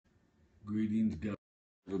Greetings, God,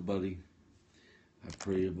 everybody. I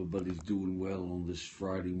pray everybody's doing well on this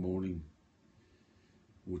Friday morning.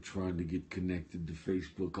 We're trying to get connected to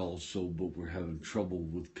Facebook also, but we're having trouble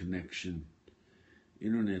with connection.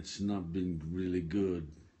 Internet's not been really good.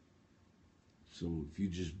 So if you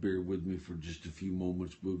just bear with me for just a few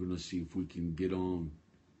moments, we're going to see if we can get on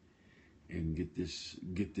and get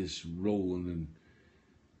this rolling. And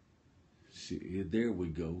see, there we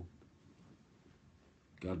go.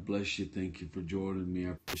 God bless you. Thank you for joining me.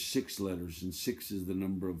 There's 6 letters, and 6 is the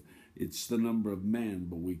number of man.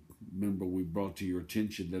 But we brought to your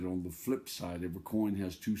attention that on the flip side, every coin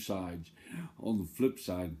has 2 sides. On the flip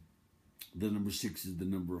side, the number 6 is the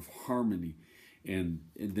number of harmony. And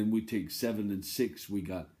then we take 7 and 6, we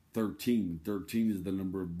got 13. 13 is the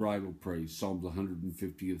number of bridal praise, Psalms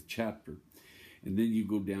 150th chapter. And then you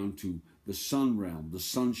go down to the sun realm, the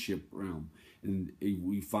sonship realm. And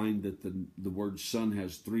we find that the word son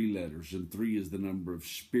has 3 letters, and 3 is the number of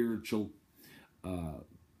spiritual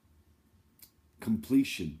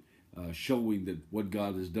completion, showing that what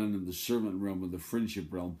God has done in the servant realm and the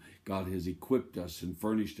friendship realm, God has equipped us and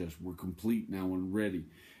furnished us. We're complete now and ready.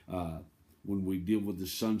 When we deal with the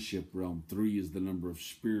sonship realm, 3 is the number of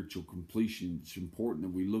spiritual completion. It's important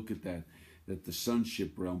that we look at that the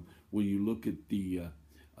sonship realm, when you look at the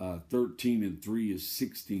 13 and 3 is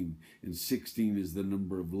 16, and 16 is the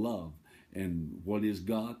number of love. And what is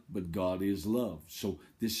God? But God is love. So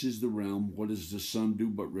this is the realm. What does the Son do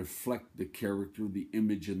but reflect the character, the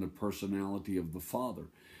image, and the personality of the Father?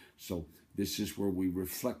 So this is where we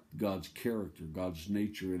reflect God's character, God's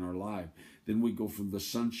nature in our life. Then we go from the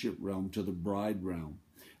sonship realm to the bride realm.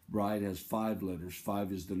 Bride has 5 letters.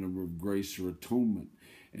 5 is the number of grace or atonement.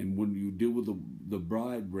 And when you deal with the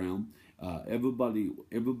bride realm, everybody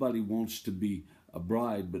wants to be a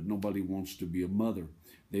bride, but nobody wants to be a mother.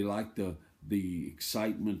 They like the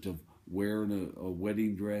excitement of wearing a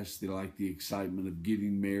wedding dress. They like the excitement of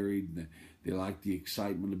getting married. They like the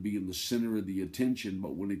excitement of being the center of the attention.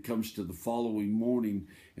 But when it comes to the following morning,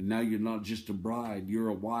 and now you're not just a bride, you're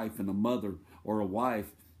a wife and a mother, or a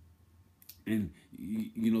wife. And,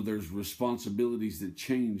 you know, there's responsibilities that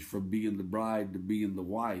change from being the bride to being the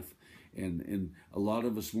wife. And a lot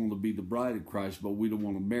of us want to be the bride of Christ, but we don't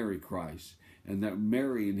want to marry Christ. And that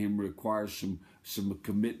marrying him requires some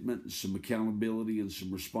commitment, some accountability, and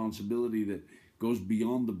some responsibility that goes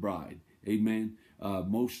beyond the bride. Amen.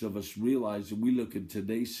 Most of us realize that we look at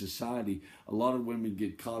today's society, a lot of women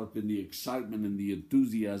get caught up in the excitement and the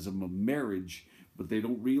enthusiasm of marriage, but they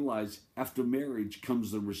don't realize after marriage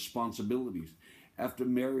comes the responsibilities. After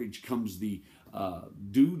marriage comes the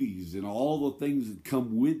duties and all the things that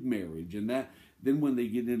come with marriage. And that then when they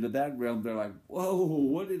get into that realm, they're like, whoa,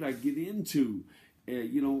 what did I get into?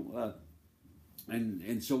 And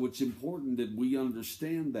so it's important that we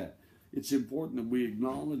understand that. It's important that we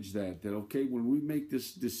acknowledge that okay, when we make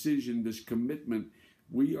this decision, this commitment,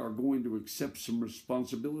 we are going to accept some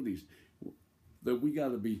responsibilities. That we got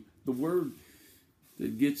to be, the word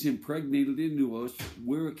that gets impregnated into us,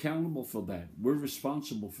 we're accountable for that. We're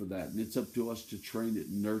responsible for that. And it's up to us to train it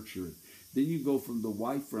and nurture it. Then you go from the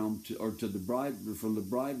wife realm to the bride, from the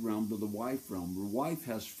bride realm to the wife realm. The wife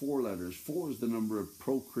has 4 letters. 4 is the number of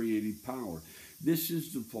procreative power. This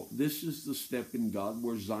is the step in God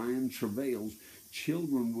where Zion travails.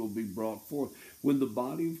 Children will be brought forth. When the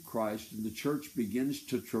body of Christ and the church begins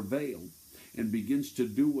to travail, and begins to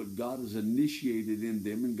do what God has initiated in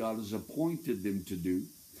them and God has appointed them to do.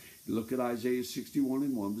 Look at Isaiah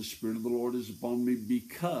 61:1. The Spirit of the Lord is upon me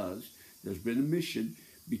because there's been a mission,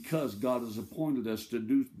 because God has appointed us to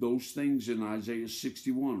do those things in Isaiah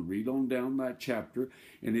 61. Read on down that chapter,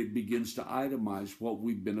 and it begins to itemize what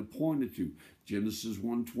we've been appointed to. Genesis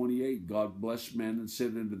 1:28, God blessed man and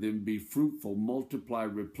said unto them, be fruitful, multiply,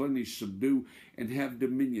 replenish, subdue, and have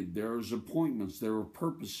dominion. There is appointments, there are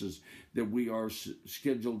purposes that we are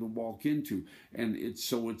scheduled to walk into. And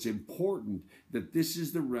it's important that this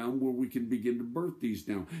is the realm where we can begin to birth these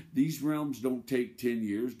now. These realms don't take 10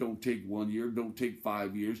 years, don't take 1 year, don't take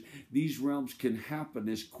 5 years. These realms can happen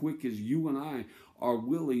as quick as you and I are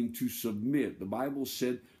willing to submit. The Bible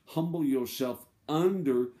said, humble yourself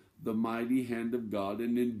under the mighty hand of God,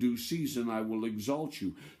 and in due season I will exalt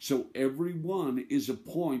you. So everyone is a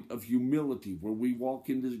point of humility, where we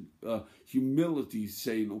walk into humility,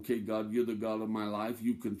 saying, okay, God, you're the God of my life.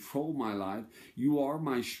 You control my life. You are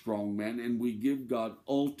my strong man. And we give God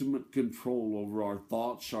ultimate control over our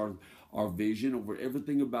thoughts, our vision, over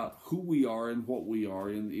everything about who we are and what we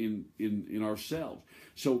are in ourselves.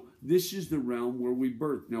 So this is the realm where we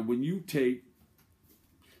birth. Now, when you take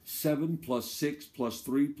 7 plus 6 plus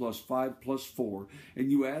 3 plus 5 plus 4,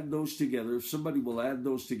 and you add those together. If somebody will add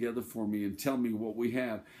those together for me and tell me what we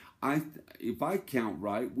have, if I count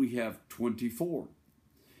right, we have 24.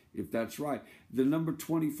 If that's right. The number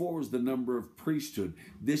 24 is the number of priesthood.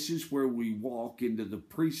 This is where we walk into the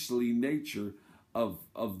priestly nature of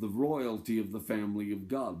the royalty of the family of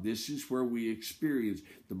God. This is where we experience.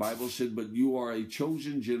 The Bible said, but you are a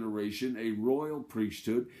chosen generation, a royal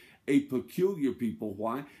priesthood, a peculiar people.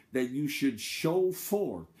 Why? That you should show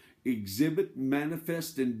forth, exhibit,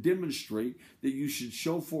 manifest, and demonstrate, that you should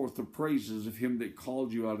show forth the praises of him that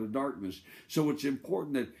called you out of darkness. So it's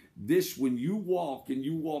important that this, when you walk and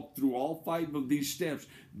you walk through all 5 of these steps,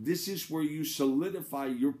 this is where you solidify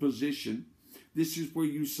your position. This is where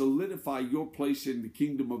you solidify your place in the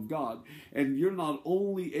kingdom of God. And you're not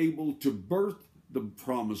only able to birth the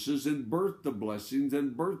promises and birth the blessings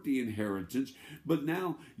and birth the inheritance, but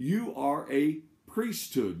now you are a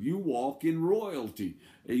priesthood. You walk in royalty.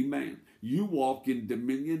 Amen. You walk in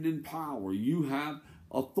dominion and power. You have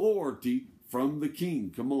authority from the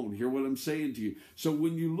king. Come on, hear what I'm saying to you. So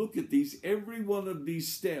when you look at these, every one of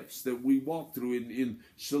these steps that we walk through in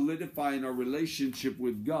solidifying our relationship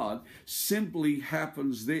with God, simply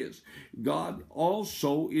happens this. God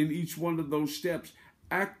also, in each one of those steps,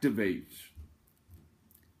 activates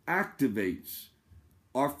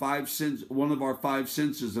our 5 senses, one of our 5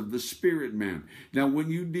 senses of the spirit man. Now, when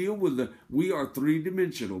you deal with we are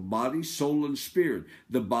 3-dimensional, body, soul, and spirit.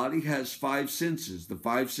 The body has 5 senses. The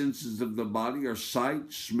 5 senses of the body are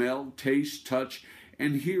sight, smell, taste, touch,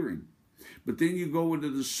 and hearing. But then you go into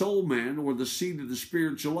the soul man, or the seat of the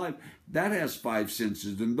spiritual life. That has 5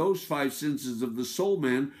 senses. And those 5 senses of the soul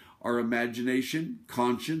man are imagination,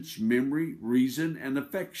 conscience, memory, reason, and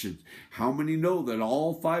affections. How many know that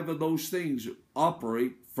all 5 of those things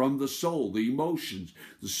operate from the soul, the emotions?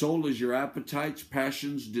 The soul is your appetites,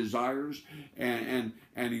 passions, desires, and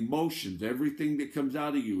emotions. Everything that comes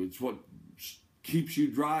out of you. It's what keeps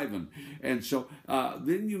you driving. And so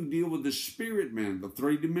then you deal with the spirit man, the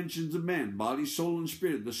 3 dimensions of man, body, soul, and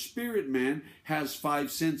spirit. The spirit man has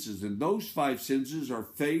 5 senses, and those 5 senses are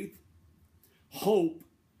faith, hope,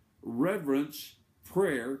 reverence,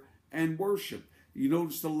 prayer, and worship. You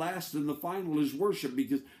notice the last and the final is worship,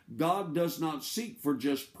 because God does not seek for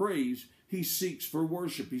just praise. He seeks for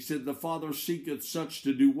worship. He said, the Father seeketh such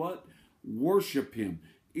to do what? Worship him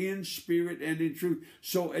in spirit and in truth.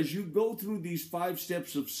 So as you go through these 5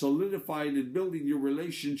 steps of solidifying and building your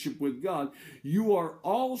relationship with God, you are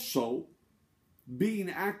also being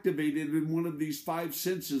activated in one of these 5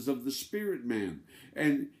 senses of the spirit man.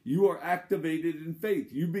 And you are activated in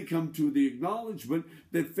faith. You become to the acknowledgement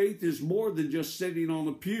that faith is more than just sitting on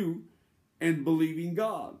a pew and believing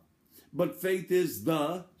God. But faith is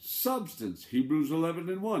the substance. Hebrews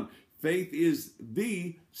 11:1. Faith is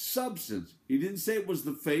the substance. He didn't say it was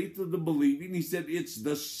the faith of the believing. He said it's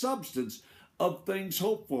the substance of things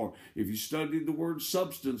hoped for. If you study the word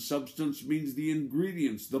substance, substance means the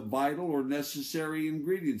ingredients, the vital or necessary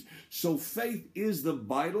ingredients. So faith is the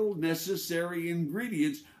vital, necessary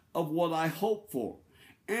ingredients of what I hope for.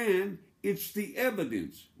 And it's the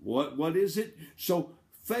evidence. What is it? So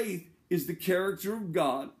faith is the character of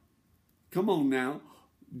God. Come on now.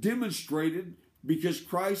 Demonstrated because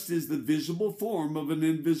Christ is the visible form of an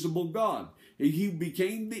invisible God. He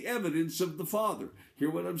became the evidence of the Father.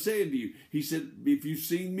 Hear what I'm saying to you. He said, if you've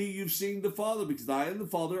seen me, you've seen the Father, because I and the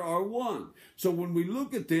Father are one. So when we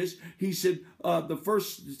look at this, he said, the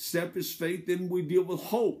first step is faith, then we deal with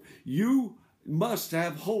hope. You must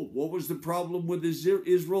have hope. What was the problem with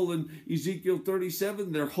Israel in Ezekiel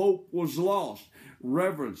 37? Their hope was lost.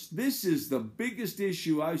 Reverence. This is the biggest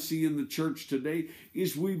issue I see in the church today,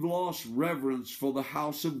 is we've lost reverence for the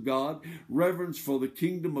house of God, reverence for the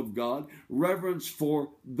kingdom of God, reverence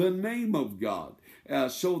for the name of God.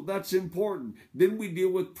 So that's important. Then we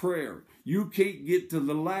deal with prayer. You can't get to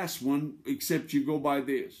the last one except you go by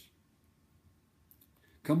this.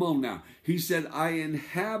 Come on now. He said, I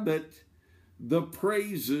inhabit the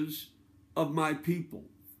praises of my people.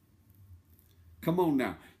 Come on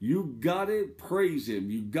now. You got to praise him.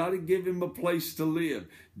 You got to give him a place to live.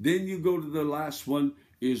 Then you go to the last one,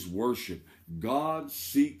 is worship. God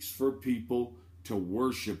seeks for people to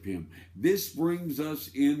worship him. This brings us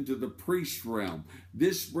into the priest realm.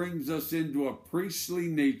 This brings us into a priestly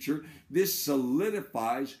nature. This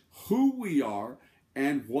solidifies who we are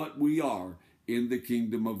and what we are in the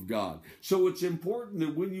kingdom of God. So it's important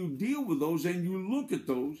that when you deal with those and you look at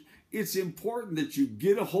those, it's important that you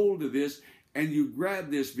get a hold of this and you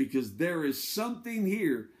grab this, because there is something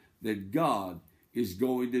here that God is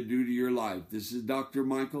going to do to your life. This is Dr.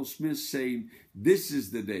 Michael Smith saying, this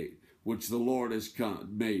is the day which the Lord has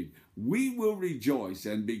made. We will rejoice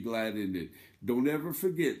and be glad in it. Don't ever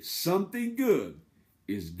forget, something good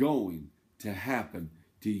is going to happen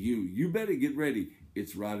to you. You better get ready.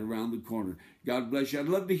 It's right around the corner. God bless you. I'd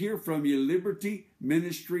love to hear from you. Liberty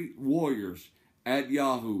Ministry Warriors at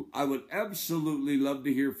Yahoo. I would absolutely love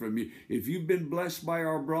to hear from you. If you've been blessed by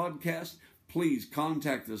our broadcast, please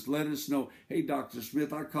contact us. Let us know. Hey, Dr.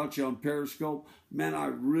 Smith, I caught you on Periscope. Man, I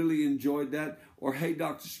really enjoyed that. Or, hey,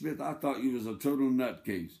 Dr. Smith, I thought you was a total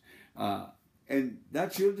nutcase. And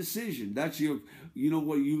that's your decision. That's your, you know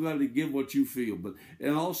what, you got to give what you feel.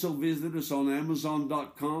 And also visit us on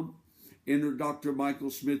Amazon.com. Enter Dr.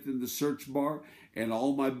 Michael Smith in the search bar, and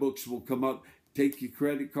all my books will come up. Take your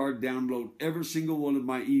credit card, download every single one of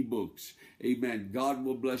my ebooks. Amen. God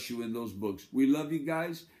will bless you in those books. We love you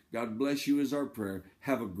guys. God bless you is our prayer.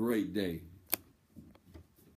 Have a great day.